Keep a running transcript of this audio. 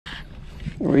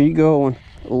Where are you going?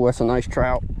 Oh, that's a nice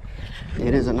trout.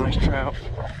 It is a nice trout.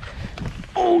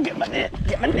 Oh, get my net,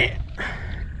 get my net.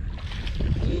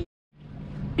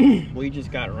 We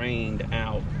just got rained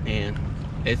out and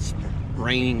it's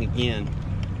raining again.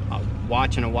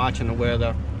 Watching the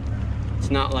weather. It's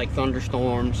not like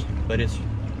thunderstorms, but it's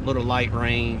a little light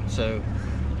rain. So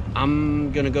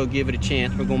I'm gonna go give it a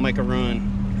chance. We're gonna make a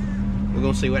run. We're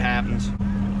gonna see what happens.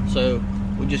 So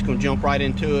we're just gonna jump right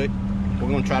into it. We're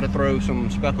gonna try to throw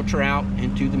some speckled trout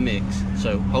into the mix.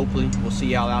 So hopefully we'll see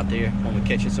y'all out there when we're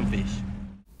catching some fish.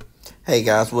 Hey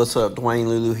guys, what's up? Dwayne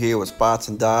Lulu here with Spots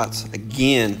and Dots.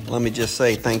 Again, let me just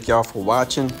say thank y'all for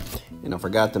watching. And I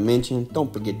forgot to mention,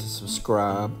 don't forget to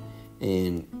subscribe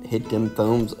and hit them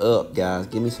thumbs up, guys.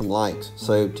 Give me some likes.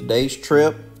 So today's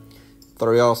trip,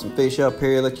 throw y'all some fish up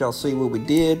here, let y'all see what we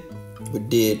did. We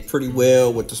did pretty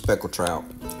well with the speckled trout.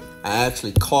 I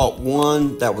actually caught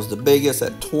one that was the biggest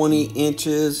at 20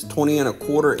 inches, 20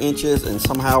 1/4 inches, and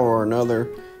somehow or another,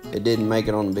 it didn't make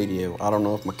it on the video. I don't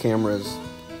know if my camera's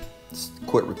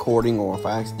quit recording or if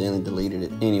I accidentally deleted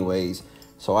it. Anyways,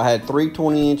 so I had 3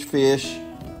 20-inch fish,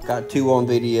 got 2 on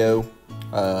video,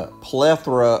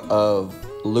 plethora of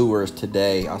lures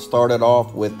today. I started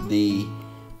off with the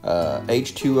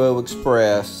H2O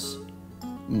Express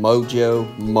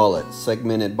Mojo Mullet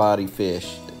segmented body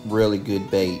fish, really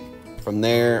good bait. From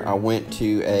there I went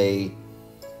to a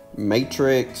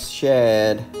Matrix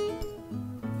Shad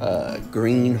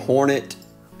Green Hornet.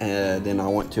 Then I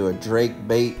went to a Drake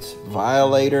Baits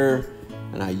Violator,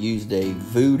 and I used a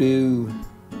Voodoo.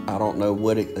 I don't know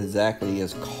what it exactly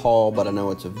is called, but I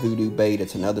know it's a Voodoo bait.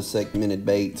 It's another segmented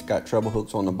bait. It's got treble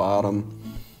hooks on the bottom.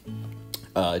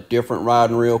 Different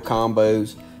rod and reel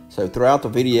combos. So throughout the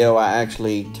video, I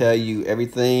actually tell you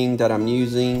everything that I'm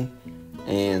using,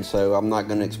 and so I'm not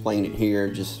going to explain it here.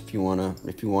 Just if you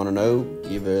wanna know,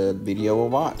 give a video a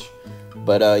watch.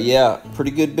 But yeah,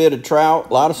 pretty good bit of trout,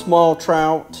 a lot of small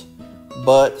trout,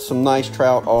 but some nice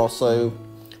trout also.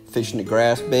 Fishing the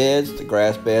grass beds. The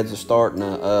grass beds are starting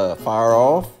to fire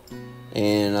off,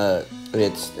 and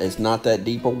it's not that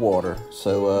deep of water.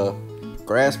 So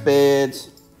grass beds,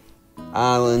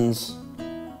 islands,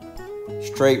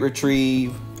 straight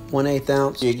retrieve, 1/8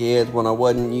 ounce jig heads when I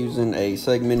wasn't using a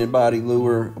segmented body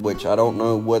lure, which I don't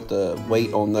know what the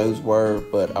weight on those were,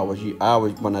 but I was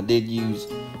when I did use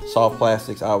soft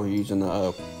plastics, I was using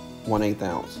the 1/8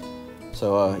 ounce.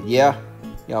 So yeah,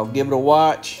 y'all give it a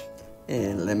watch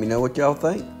and let me know what y'all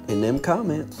think in them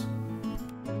comments.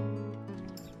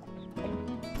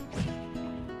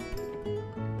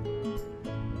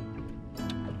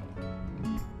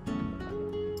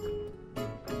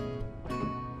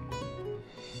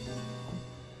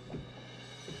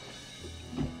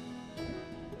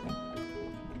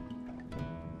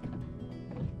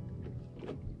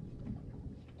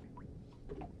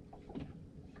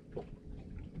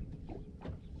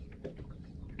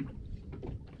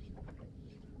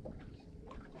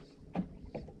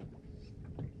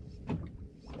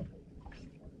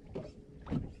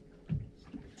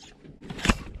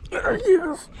 There he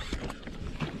is.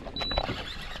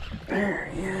 There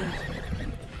he is.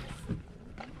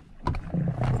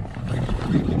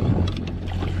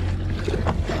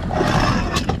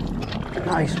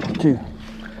 Nice one too.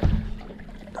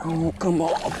 Don't come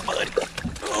off, buddy.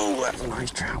 Oh, that's a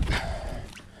nice trout.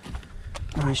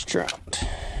 Nice trout.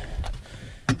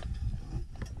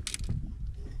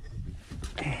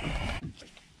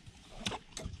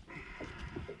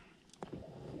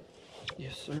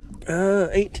 Yes, sir.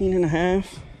 18 1/2.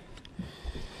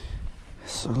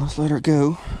 So let's let her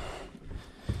go.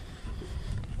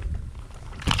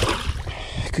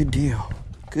 Good deal.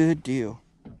 Good deal.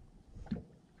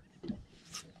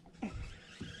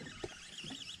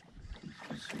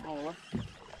 Smaller.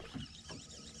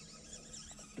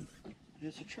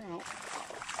 It's a trout.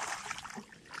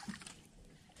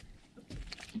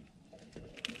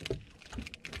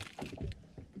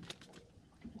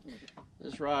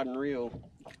 This rod and reel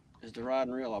is the rod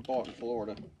and reel I bought in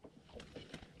Florida.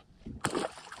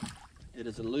 It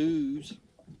is a Lose.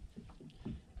 I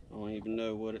don't even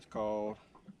know what it's called.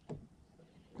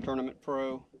 Tournament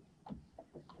Pro.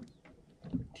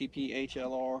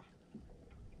 TPHLR.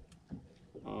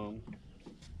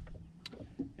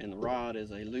 And the rod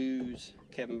is a Lose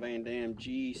Kevin Van Dam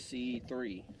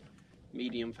GC3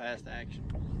 medium fast action.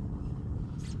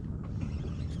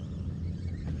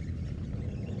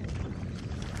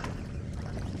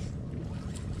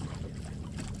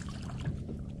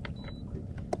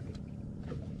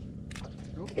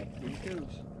 Oh, here he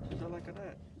goes. Just like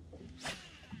that.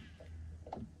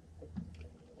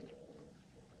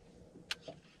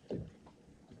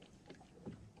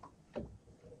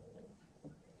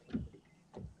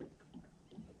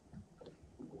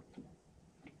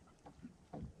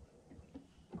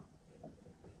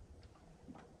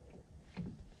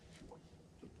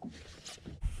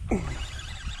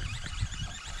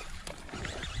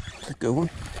 a good one.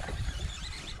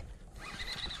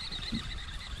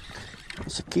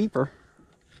 It's a keeper.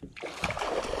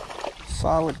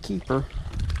 Solid keeper.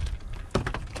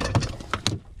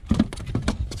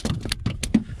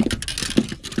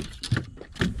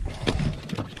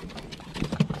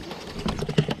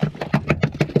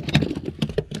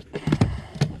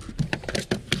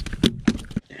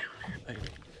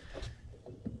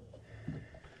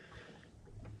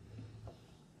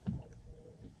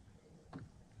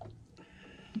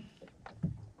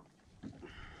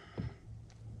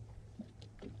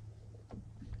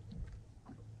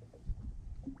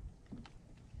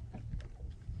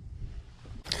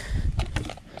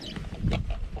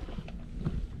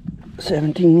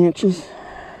 $17 inches.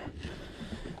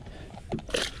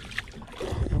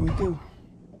 There we go.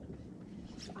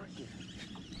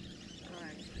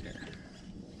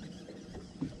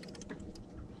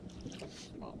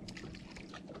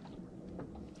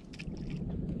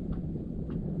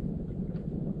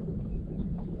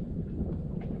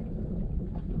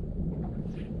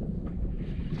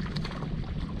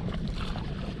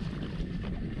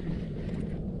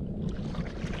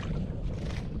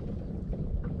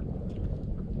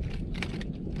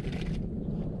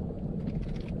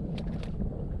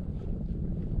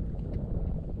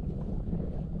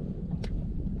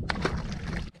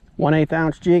 One-eighth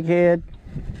ounce jig head,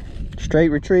 straight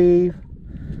retrieve,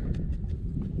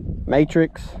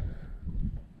 matrix,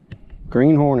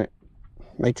 green hornet,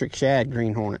 matrix shad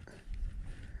green hornet.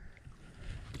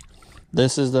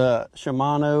 This is the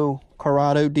Shimano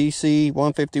Corrado DC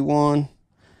 151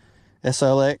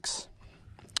 SLX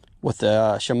with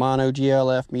the Shimano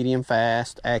GLF medium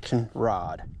fast action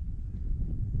rod.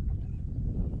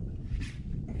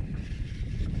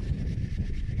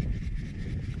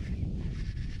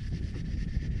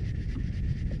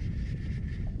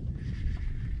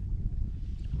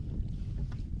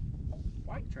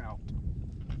 White trout.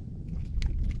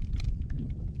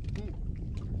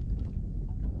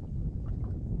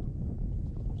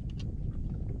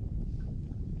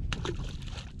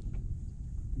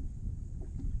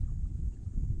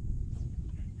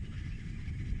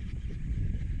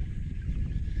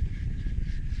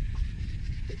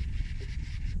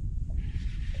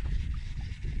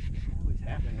 Always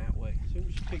happening that way. As soon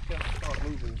as you pick up and start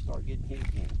moving, you start getting hit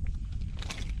again.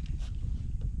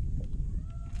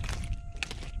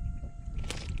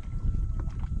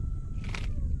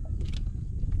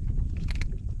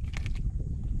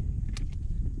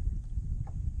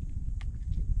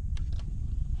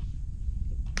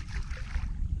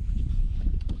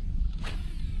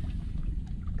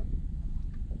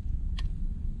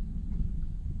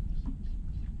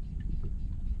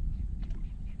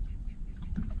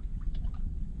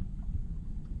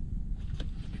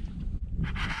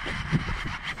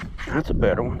 That's a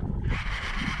better one.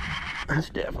 That's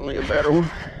definitely a better one.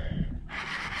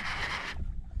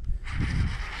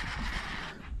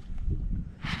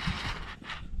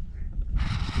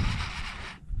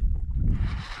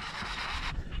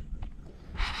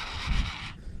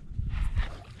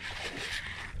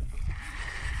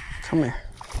 Come here.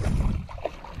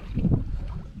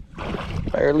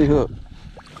 Barely hooked.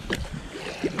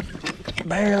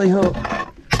 Barely hooked.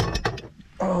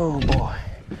 Oh boy.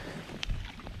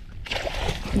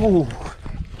 Ooh.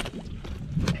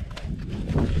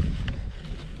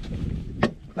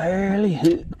 Barely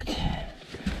hooked.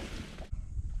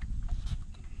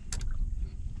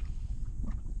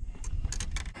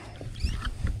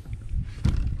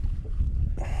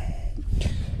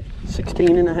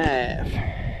 $16 and a half.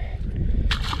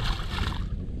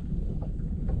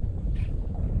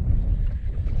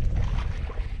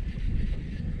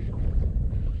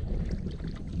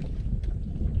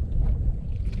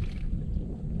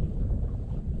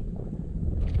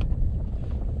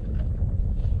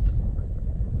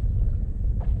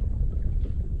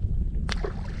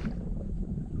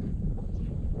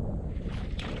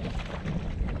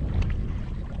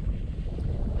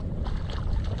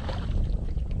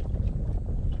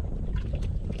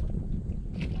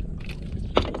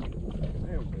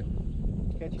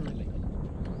 Catch and release.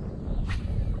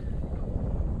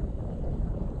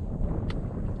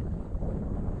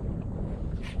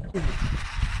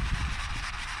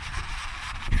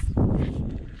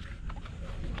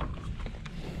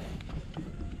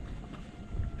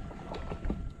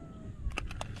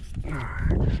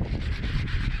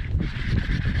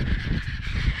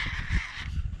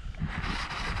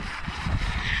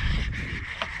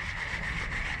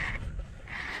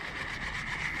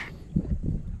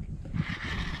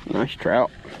 Nice trout.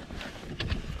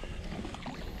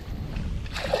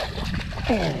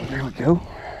 And there we go.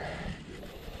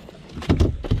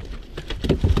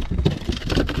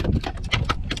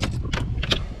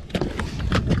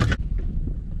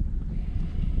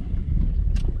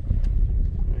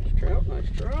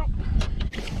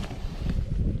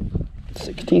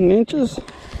 15 inches.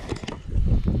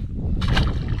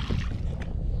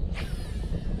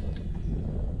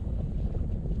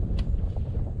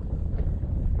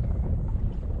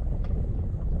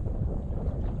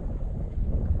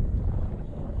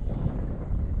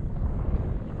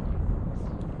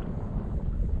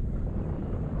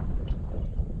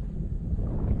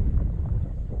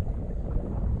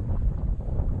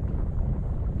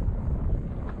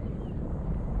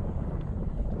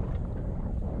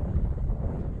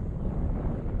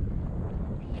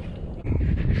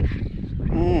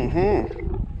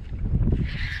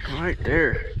 Right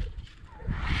there.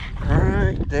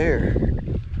 Right there.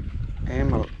 And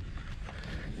my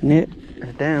net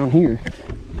is down here.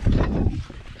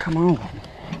 Come on.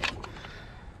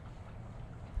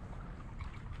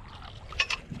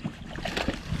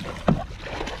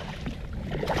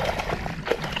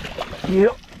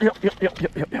 Yep.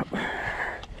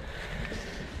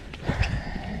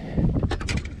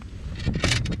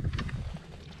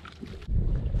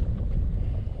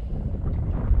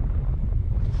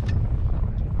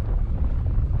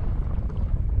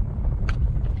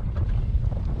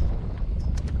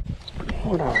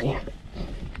 What are you?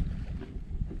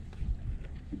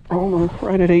 Almost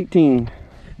right at 18.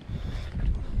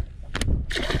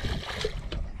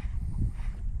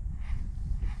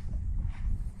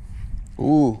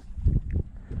 Ooh,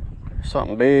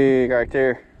 something big right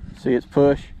there. See its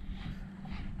push?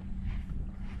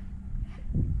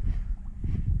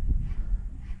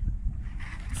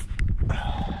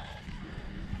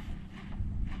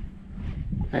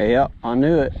 Hey, yep, I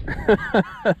knew it.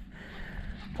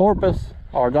 Porpoise,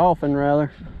 or dolphin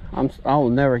rather. I will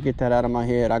never get that out of my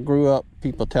head. I grew up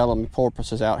people telling me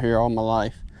porpoise is out here all my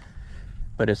life,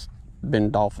 but it's been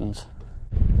dolphins.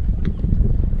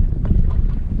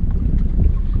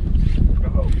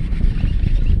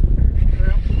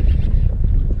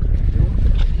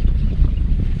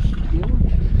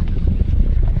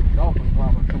 Dolphins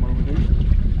probably come over here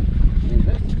and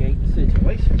investigate the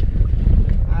situation.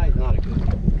 He's not a good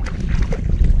one.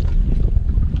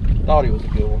 Thought he was a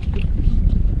good one.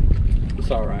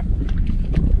 It's alright.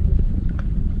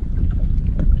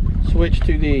 Switch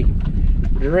to the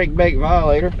direct bait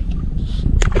violator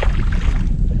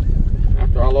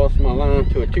after I lost my line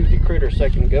to a toothy critter a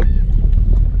second ago.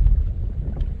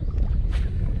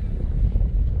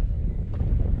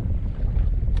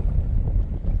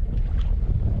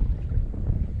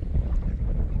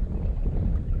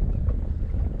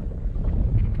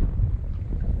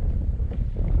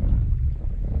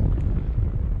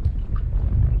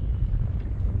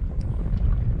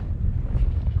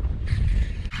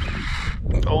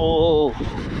 Oh,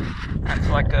 that's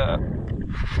like a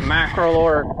mackerel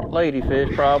or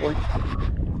ladyfish probably.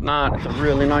 If not, it's a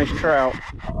really nice trout.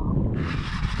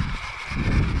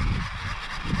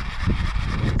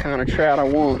 It's the kind of trout I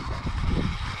want.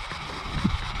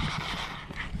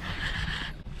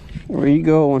 Where are you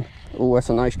going? Oh, that's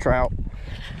a nice trout.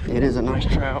 It is a nice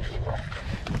trout.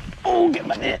 Oh, get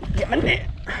my net, get my net.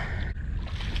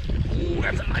 Oh,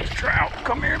 that's a nice trout.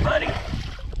 Come here, buddy.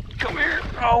 Come here.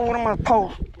 Oh, one of my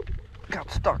poles got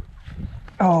stuck.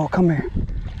 Oh, come here.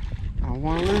 I don't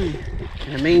want to lose.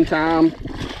 In the meantime,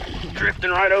 drifting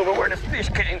right over where this fish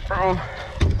came from.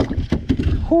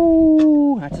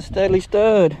 Whoo, that's a steady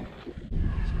stud.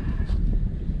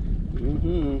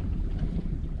 Mm-hmm.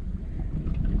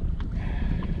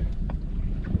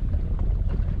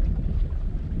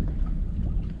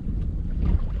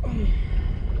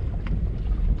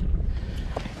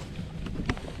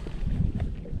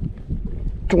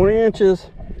 $20 inches.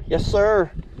 Yes, sir.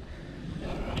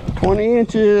 20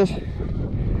 inches.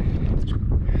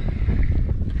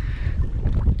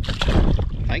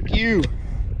 Thank you.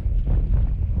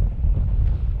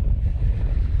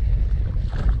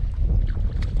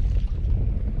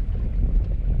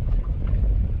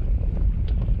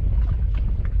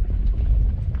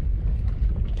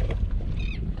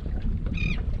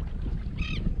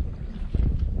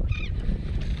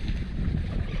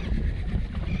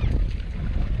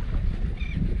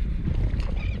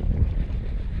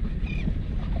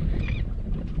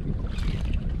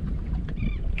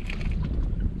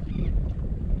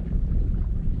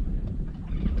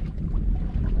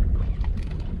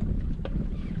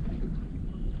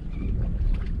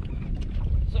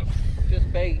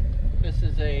 Bait. This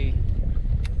is a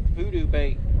voodoo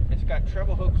bait. It's got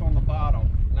treble hooks on the bottom.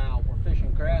 Now we're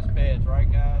fishing grass beds, right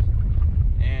guys?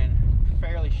 And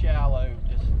fairly shallow.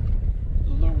 Just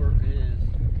the lure is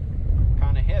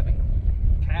kind of heavy.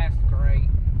 Casts great,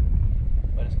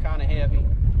 but it's kind of heavy.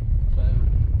 So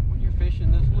when you're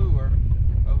fishing this lure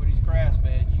over these grass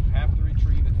beds, you have to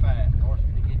retrieve it fast or it's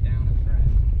going to get down in the grass.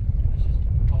 It's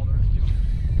just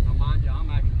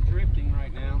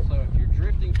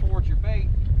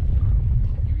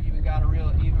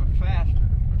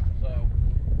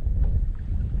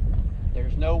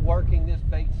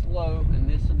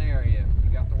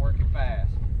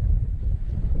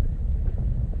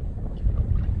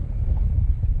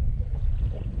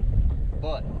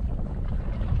but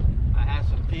I have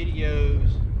some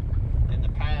videos in the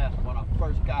past when I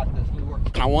first got this lure.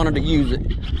 I wanted to use it,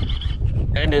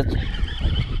 and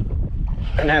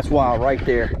that's why right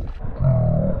there.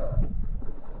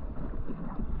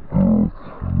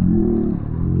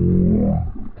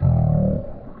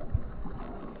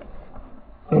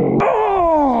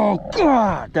 Oh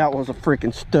God, that was a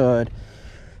freaking stud.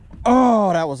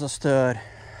 Oh, that was a stud.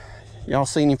 Y'all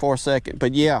seen him for a second,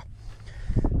 but yeah.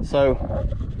 So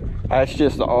that's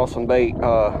just an awesome bait.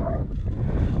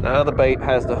 The other bait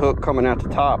has the hook coming out the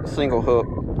top, single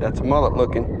hook. That's mullet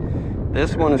looking.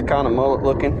 This one is kind of mullet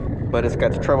looking, but it's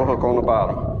got the treble hook on the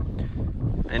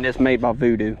bottom. And it's made by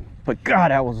Voodoo. But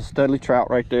God, that was a studly trout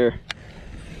right there.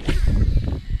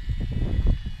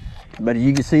 But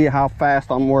you can see how fast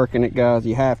I'm working it, guys.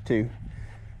 You have to.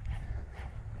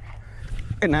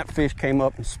 And that fish came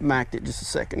up and smacked it just a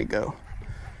second ago.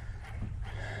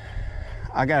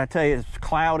 I gotta tell you, it's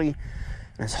cloudy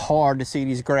and it's hard to see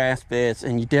these grass beds,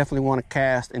 and you definitely want to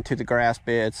cast into the grass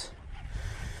beds.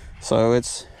 So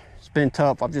it's been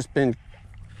tough. I've just been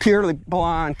purely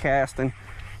blind casting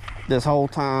this whole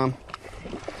time.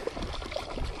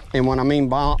 And when I mean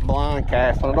blind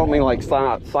casting, I don't mean like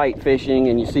sight fishing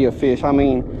and you see a fish. I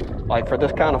mean, like for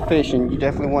this kind of fishing, you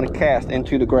definitely want to cast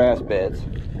into the grass beds,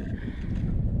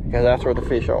 because that's where the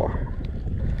fish are.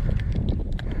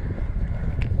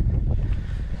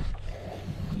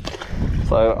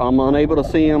 So I'm unable to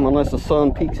see them unless the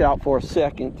sun peeks out for a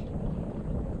second.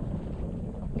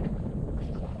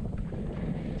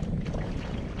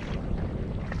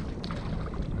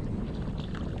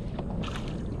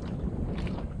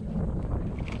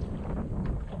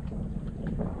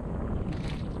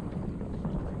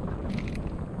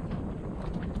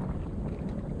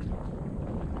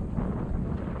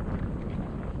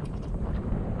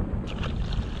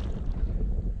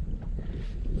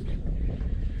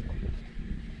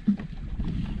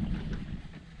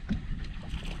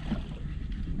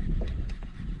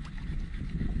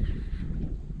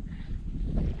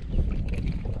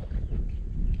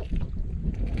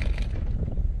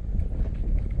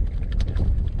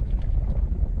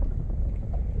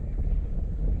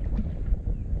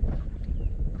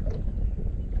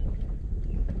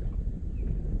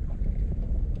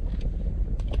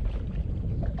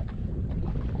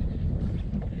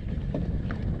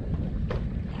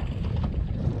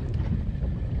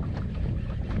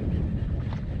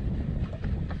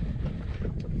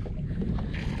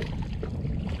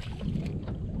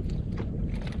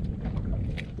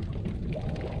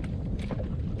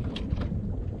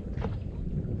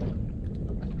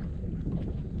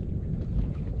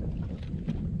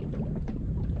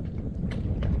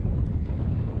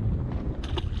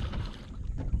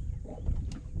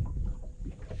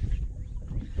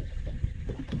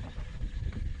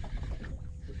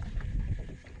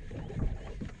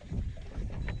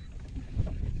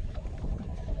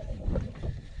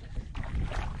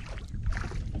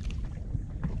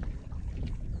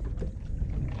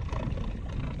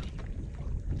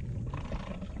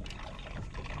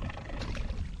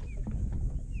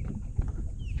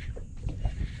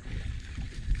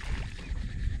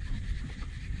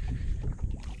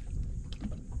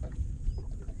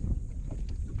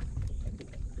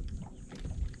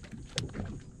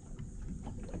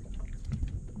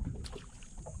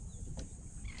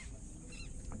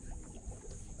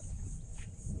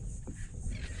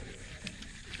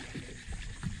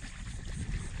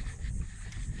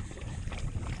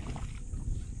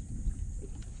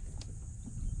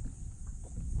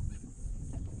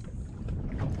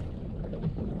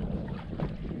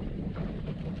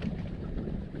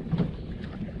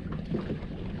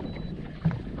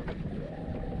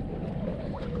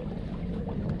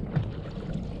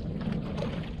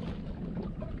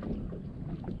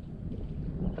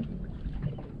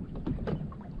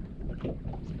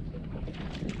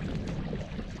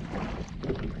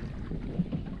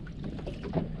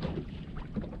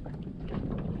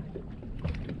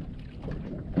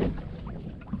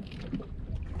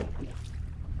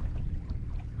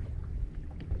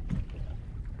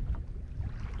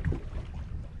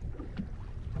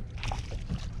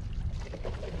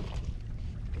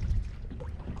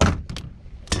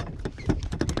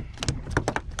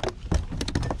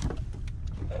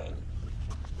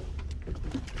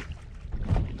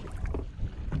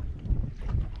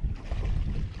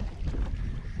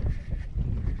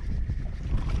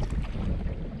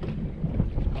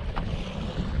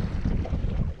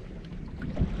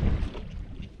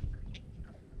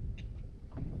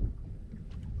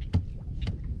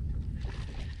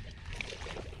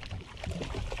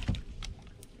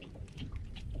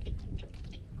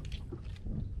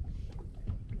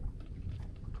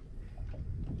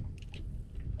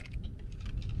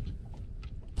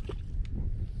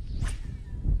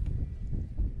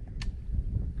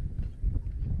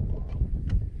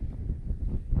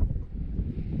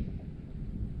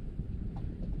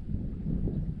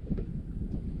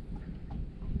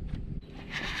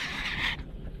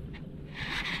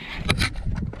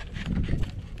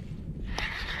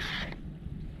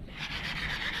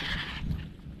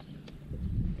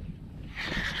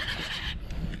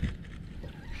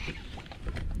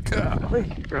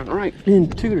 Quick, right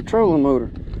into the trolling motor.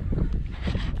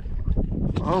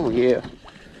 Oh yeah,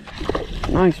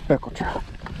 nice speckled trout.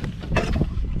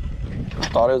 I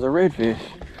thought it was a redfish.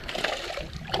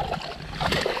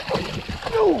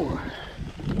 Oh,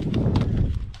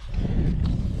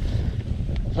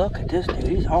 look at this dude,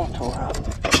 he's all tore up.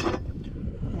 I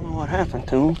don't know what happened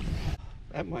to him.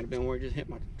 That might have been where it just hit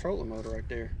my trolling motor right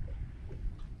there.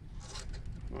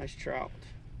 Nice trout.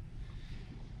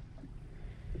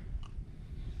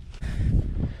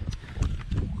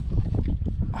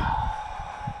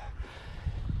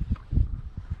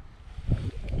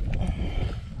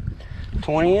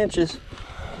 $20 inches.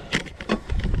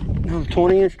 Another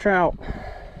 20-inch trout.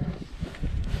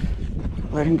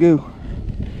 Let him go.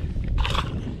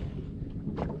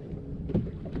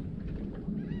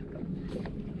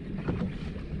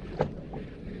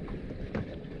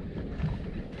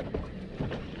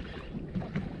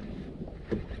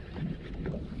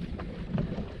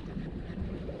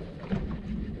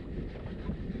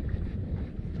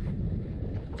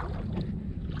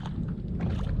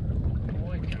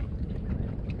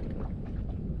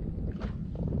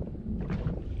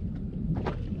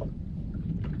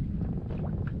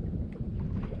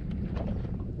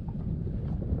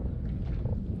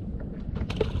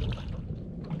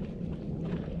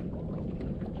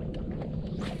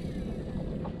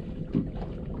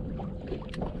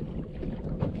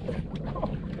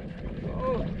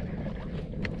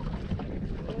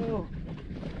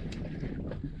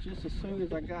 Just as soon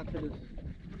as I got to this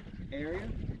area,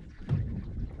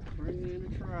 bring in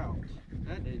the trout.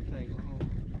 That didn't take long.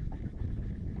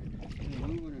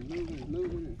 Moving and moving and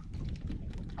moving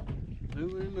and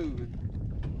moving and moving.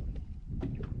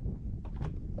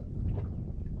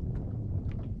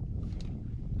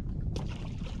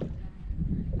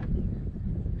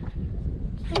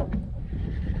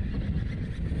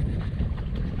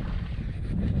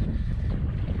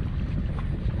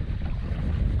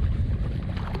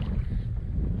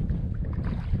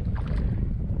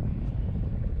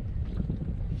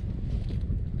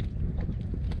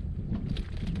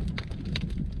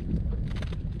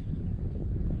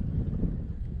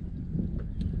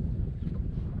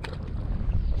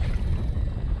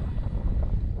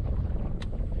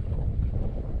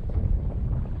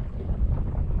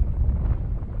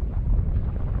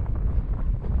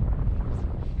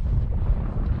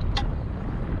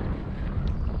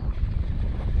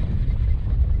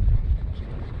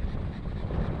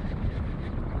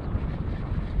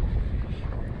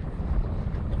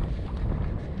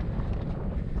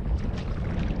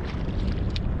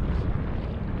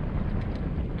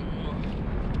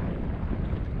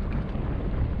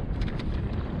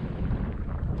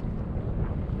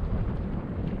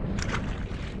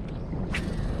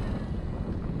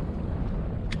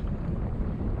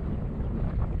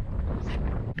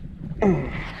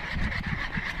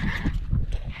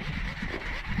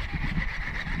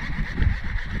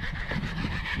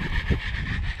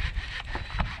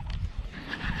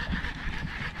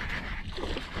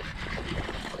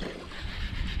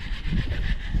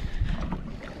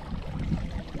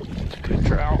 Good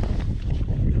trout.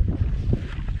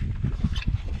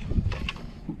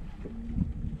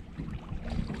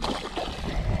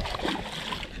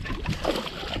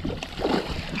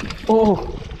 Oh,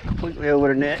 completely over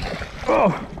the net.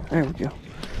 Oh, there we go.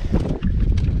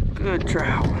 Good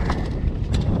trout.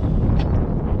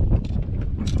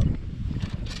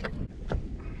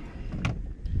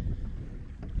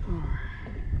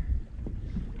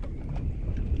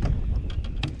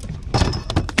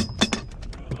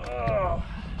 Oh,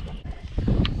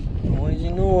 noisy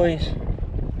noise.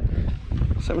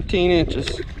 17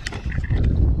 inches.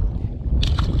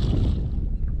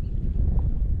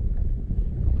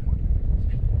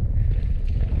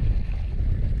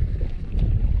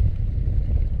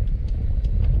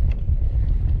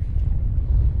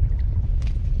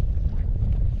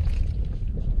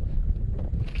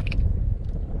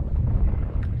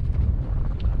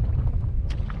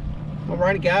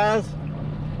 Alrighty guys,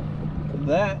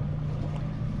 that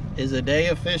is a day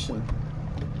of fishing.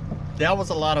 That was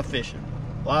a lot of fishing,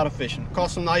 Caught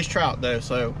some nice trout though,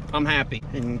 so I'm happy.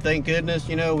 And thank goodness,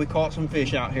 you know, we caught some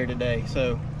fish out here today.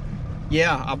 So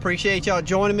yeah, I appreciate y'all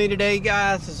joining me today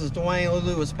guys. This is Dwayne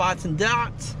Lulu with Spots and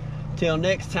Dots. Till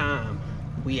next time,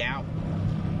 we out.